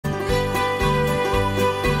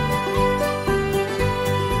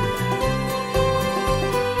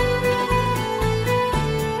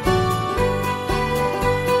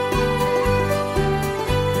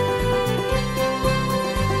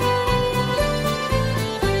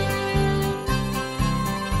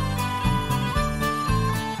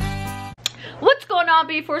y'all,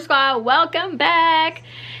 B4 Squad, welcome back.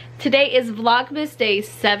 Today is Vlogmas day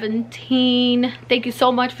 17. Thank you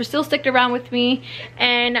so much for still sticking around with me,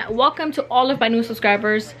 and welcome to all of my new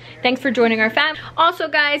subscribers. Thanks for joining our family. Also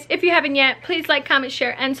guys, if you haven't yet, please like, comment,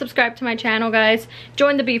 share, and subscribe to my channel, guys.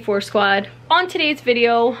 Join the B4 Squad. On today's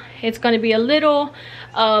video, it's going to be a little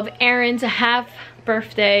of Aaron's half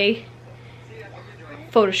birthday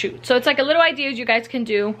photo shoot. So it's like a little ideas you guys can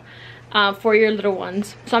do for your little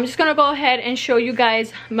ones. So I'm just gonna go ahead and show you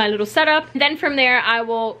guys my little setup. Then from there I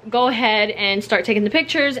will go ahead and start taking the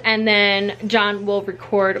pictures, and then John will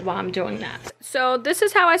record while I'm doing that. So this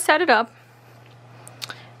is how I set it up.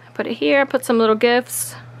 I put it here, I put some little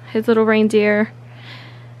gifts, his little reindeer,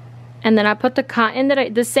 and then I put the cotton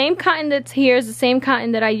that the same cotton that's here is the same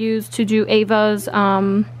cotton that I used to do Ava's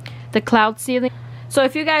the cloud ceiling. So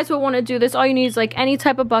if you guys would want to do this, all you need is like any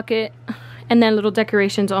type of bucket, and then little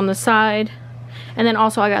decorations on the side. And then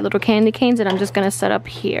also I got little candy canes that I'm just gonna set up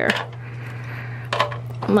here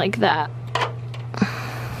like that.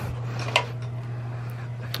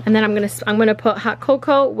 And then I'm gonna put hot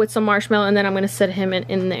cocoa with some marshmallow, and then I'm gonna set him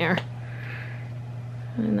in there.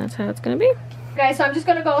 And that's how it's gonna be. Guys, so I'm just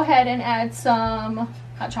gonna go ahead and add some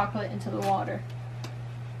hot chocolate into the water.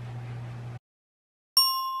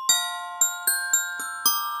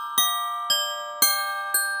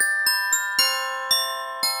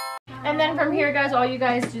 And then from here, guys, all you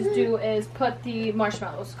guys just do is put the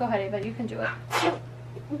marshmallows. Go ahead, Ava, you can do it.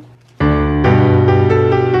 And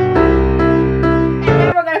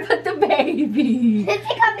then we're gonna put the baby. Let's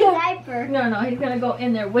take off the diaper. No, he's gonna go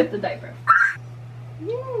in there with the diaper.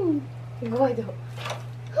 Gordo.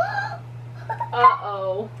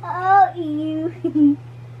 Uh-oh. Oh, you.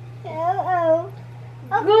 Uh-oh.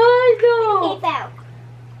 Gordo. Keep out.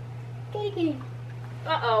 Kitty.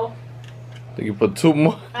 Uh-oh. I think you put too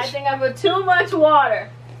much. I think I put too much water.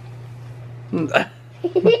 Go to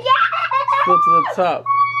the top.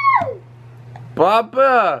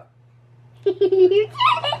 Papa! You did it. You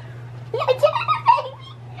did it, baby.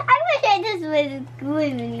 I wish I just was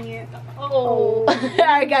good in here. Oh.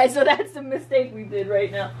 Alright, guys, so that's the mistake we did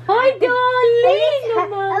right now. Hi,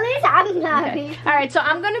 darling. At least I'm not. Okay. Alright, so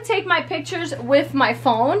I'm going to take my pictures with my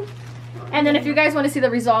phone. And then if you guys want to see the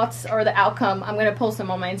results or the outcome, I'm going to post them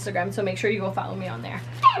on my Instagram. So make sure you go follow me on there.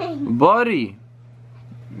 Buddy!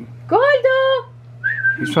 Gordo!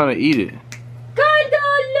 He's trying to eat it. Gordo,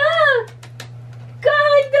 look!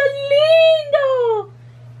 Gordo lindo!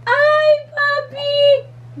 Ay, papi!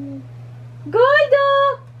 Gordo!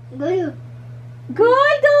 Good.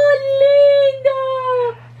 Gordo lindo!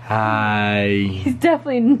 Hi. He's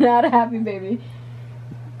definitely not a happy baby.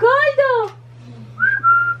 Gordo!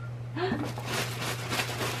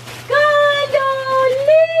 Gordo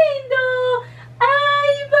lindo! Ay,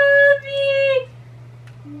 papi!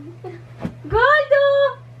 Gordo!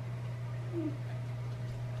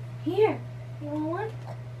 Here. You want one?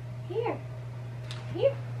 Here.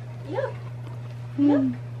 Here. Look. Look.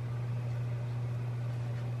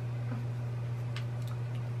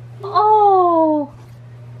 Oh!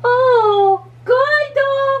 Oh! Gordo!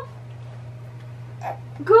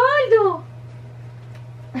 Gordo!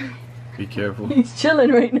 Be careful. He's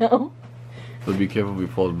chilling right now. But be careful if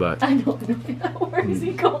he falls back. I don't know. Where is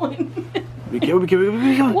he going? Be careful, be careful,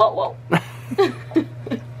 be careful. Whoa, whoa.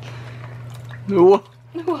 Whoa.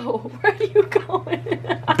 Whoa, where are you going?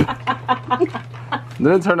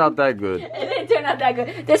 Didn't turn out that good. It didn't turn out that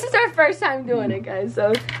good. This is our first time doing it, guys,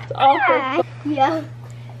 so it's all first. Yeah.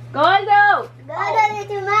 Gordo! Go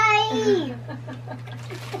to mine.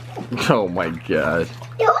 Oh my god.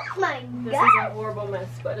 Oh my This god. is a horrible mess,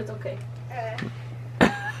 but it's okay.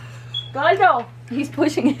 Gordo! He's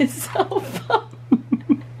pushing himself up.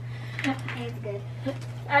 It's good.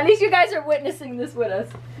 At least you guys are witnessing this with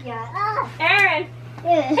us. Yeah. Aaron!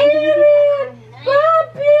 Yeah. Aaron!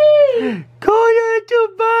 Papi! Go to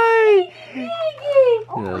bye. Piggy!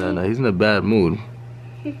 No, he's in a bad mood.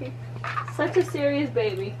 Such a serious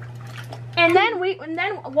baby. And then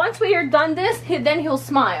once we are done this, then he'll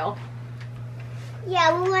smile.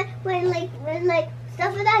 Yeah, when like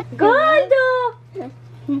stuff like that. Gordo!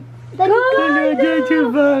 Go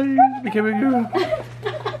to bye. Be careful,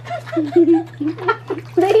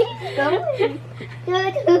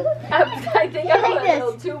 I think I put a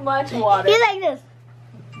little too much water. He's like this.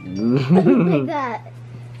 Like that.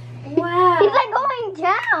 Wow. He's like going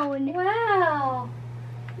down. Wow.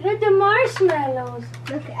 Look at the marshmallows. Look,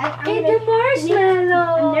 Look at the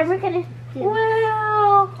marshmallows. I'm never gonna.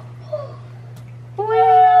 Wow.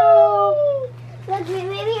 Wow. Look,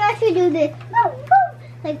 maybe I should do this.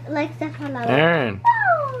 Like stuff on the Aaron.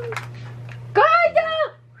 Gordo!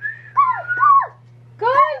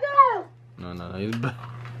 Gordo! No, He's back.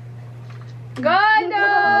 He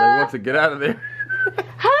Gordo! wants to get out of there.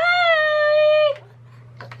 Hi!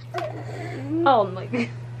 Oh my god.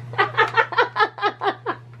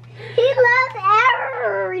 He loves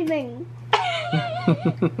everything.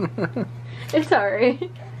 It's alright.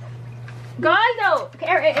 Gordo!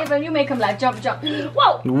 Ava, you make him laugh. Jump, jump.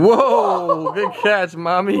 Whoa! Whoa! Good catch,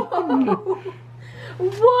 mommy.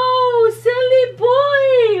 Whoa, silly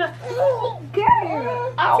boy!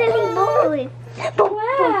 Girl. Silly boy.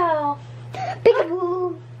 Wow!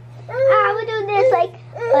 Peekaboo. I would do this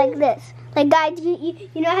like this. Like guys, you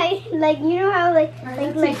know how like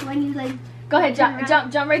when you like. Go ahead,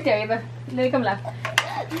 jump right there, Ava. Let me come laugh.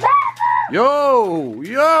 Yo!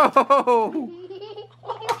 Yo!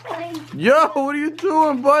 Yo, what are you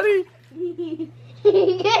doing, buddy? Let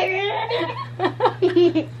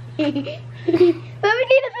me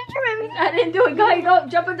get a picture, Mommy. I didn't do it. Go ahead, go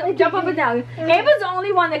jump up and down. Ava's the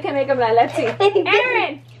only one that can make him laugh. Let's see.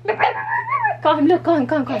 Aaron! Call him, look, call him.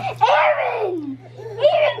 Aaron!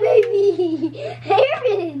 Aaron, baby!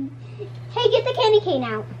 Aaron! Hey, get the candy cane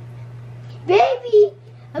out. Baby!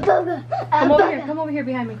 Come over here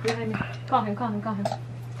behind me. Call him. Gordo!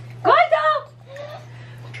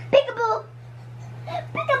 Peekaboo!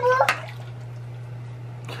 Peekaboo!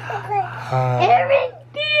 Aaron!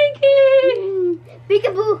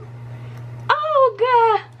 Peekaboo! Oh,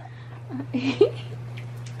 God!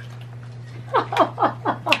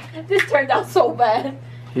 This turned out so bad.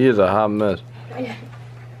 He is a hot mess.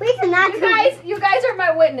 You guys are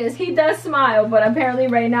my witness. He does smile, but apparently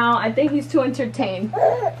right now, I think he's too entertained.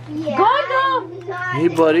 Yeah, Gordo! Hey,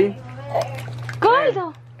 buddy.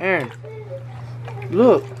 Gordo! Aaron.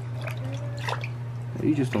 Look.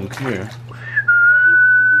 You just don't care.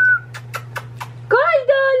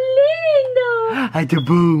 Gordo lindo! I do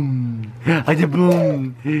boom. I do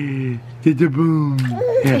boom. I do boom.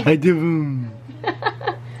 I do boom.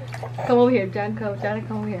 Come over here, John. Come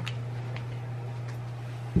over here.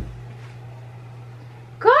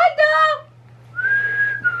 Gordo!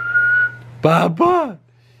 Baba.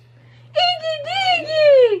 Iggy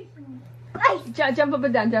diggy! Jump up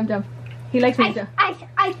and down, jump. He likes me to jump. Ice.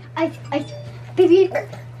 Baby.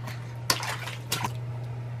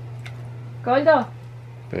 Gordo,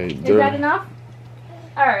 Hey, is that enough?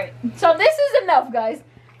 Alright, so this is enough, guys.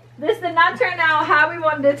 This did not turn out how we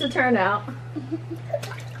wanted it to turn out.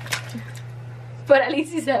 But at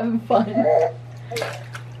least he's having fun.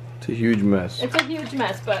 It's a huge mess. It's a huge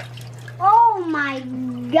mess, but... Oh my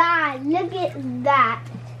God, look at that.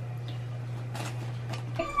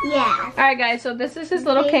 Yeah. Alright, guys, so this is his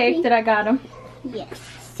little cake that I got him. Yes.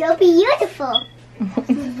 So beautiful.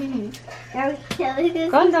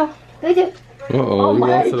 Gordo. Uh-oh, he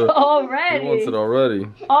wants it. Already. He wants it already.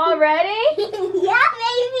 Already? Yeah,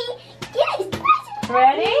 baby. Yes.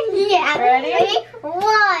 Ready? Yeah. Ready?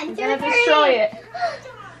 1, 2, 3. You're gonna destroy it.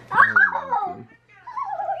 Oh.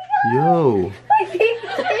 Yo. My baby's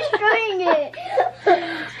destroying it.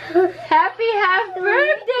 Happy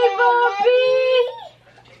birthday, Bobby!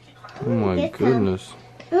 Oh my goodness.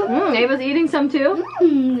 Ava's eating some too.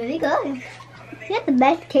 Really good. You got the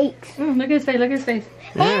best cakes. Look at his face,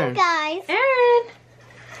 Hey guys. Aaron!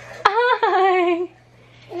 Hi!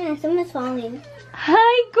 Yeah, someone's falling.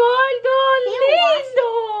 Hi, Gordo lindo!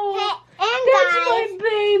 And That's guys, my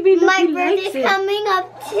baby. Look, my he likes birthday's it. coming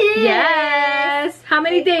up too. Yes! How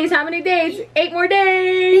many days? 8 more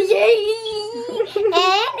days! Yay!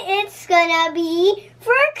 And it's gonna be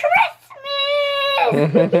for Christmas!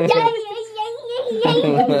 Yay!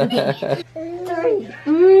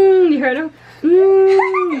 3. You heard him?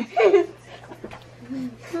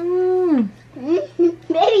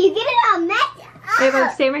 Baby, you get it all messed up.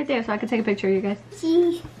 Ava, stay right there so I can take a picture of you guys.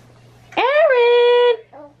 Jeez. Aaron!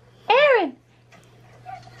 Aaron!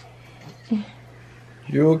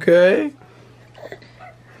 You okay?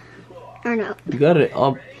 Or no. You got it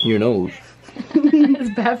up your nose.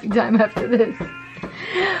 It's baffy time after this.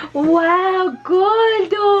 Wow,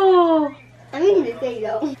 Gordo! I'm in the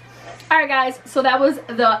video. Alright guys, so that was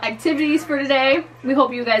the activities for today. We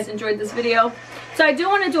hope you guys enjoyed this video. So I do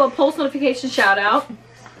want to do a post notification shout out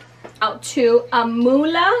to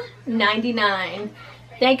Amula99.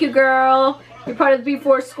 Thank you, girl. You're part of the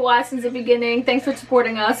B4 squad since the beginning. Thanks for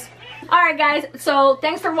supporting us. Alright guys, so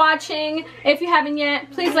thanks for watching. If you haven't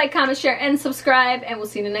yet, please like, comment, share, and subscribe. And we'll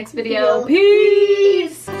see you in the next video.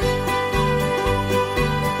 Peace!